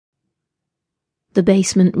The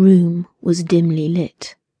basement room was dimly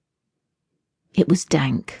lit. It was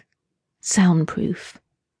dank, soundproof,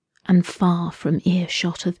 and far from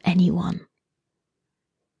earshot of anyone.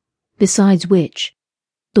 Besides which,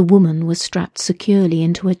 the woman was strapped securely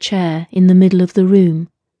into a chair in the middle of the room,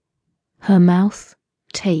 her mouth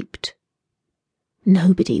taped.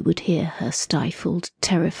 Nobody would hear her stifled,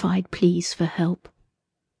 terrified pleas for help.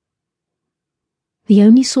 The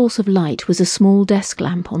only source of light was a small desk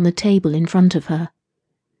lamp on the table in front of her.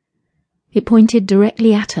 It pointed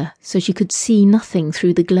directly at her, so she could see nothing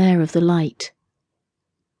through the glare of the light.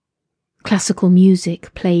 Classical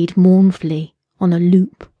music played mournfully on a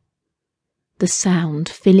loop, the sound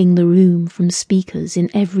filling the room from speakers in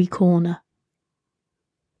every corner.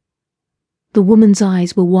 The woman's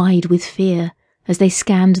eyes were wide with fear as they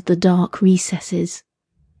scanned the dark recesses.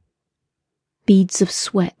 Beads of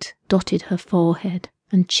sweat dotted her forehead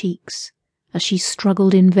and cheeks as she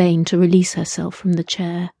struggled in vain to release herself from the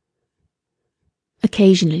chair.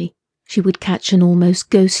 Occasionally, she would catch an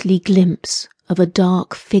almost ghostly glimpse of a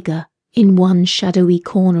dark figure in one shadowy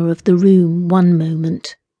corner of the room one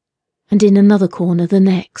moment, and in another corner the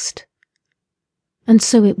next. And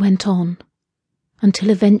so it went on, until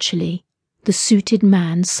eventually the suited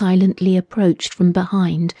man silently approached from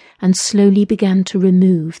behind and slowly began to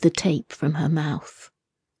remove the tape from her mouth.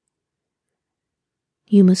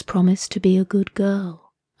 "You must promise to be a good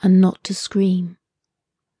girl and not to scream.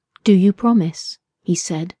 Do you promise?" he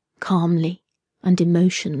said, calmly and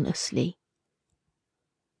emotionlessly.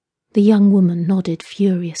 The young woman nodded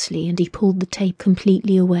furiously, and he pulled the tape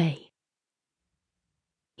completely away.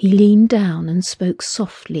 He leaned down and spoke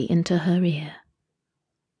softly into her ear.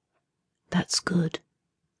 "That's good.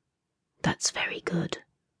 That's very good.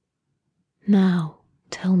 Now,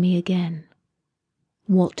 tell me again.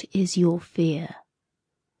 What is your fear?"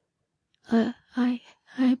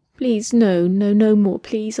 Please, no more,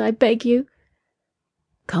 please, I beg you."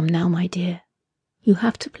 "Come now, my dear. You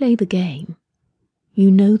have to play the game. You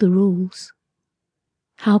know the rules.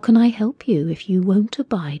 How can I help you if you won't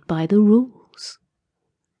abide by the rules?"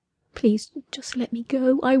 "Please, just let me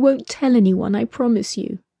go. I won't tell anyone, I promise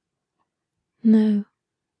you." "No,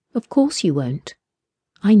 of course you won't.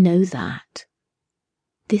 I know that.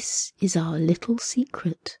 This is our little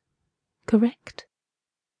secret, correct?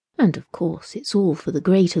 And of course it's all for the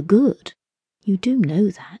greater good. You do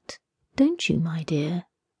know that, don't you, my dear?"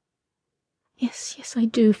 Yes, I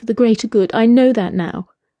do, for the greater good. I know that now."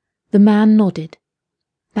 The man nodded.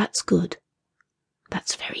 "That's good.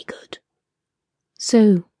 That's very good.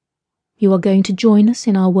 So, you are going to join us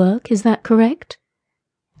in our work, is that correct?"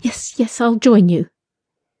 Yes, I'll join you."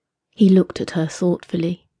 He looked at her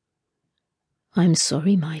thoughtfully. "I'm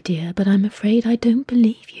sorry, my dear, but I'm afraid I don't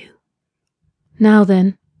believe you. Now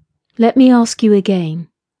then, let me ask you again.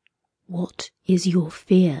 What is your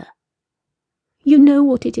fear?" "You know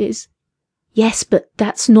what it is." "Yes, but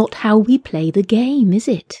that's not how we play the game, is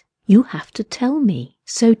it? You have to tell me,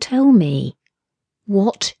 so tell me.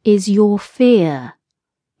 What is your fear?"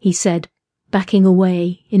 he said, backing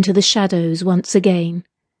away into the shadows once again.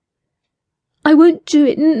 "I won't do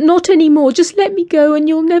it, not any more. Just let me go and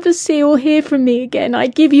you'll never see or hear from me again. I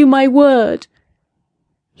give you my word."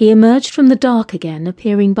 He emerged from the dark again,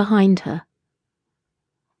 appearing behind her.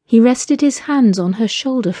 He rested his hands on her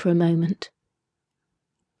shoulder for a moment.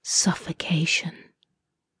 "Suffocation.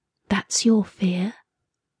 That's your fear,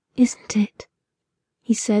 isn't it?"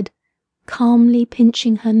 he said, calmly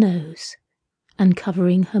pinching her nose and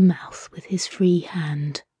covering her mouth with his free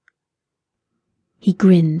hand. He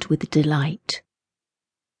grinned with delight,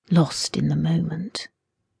 lost in the moment,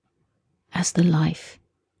 as the life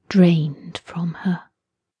drained from her.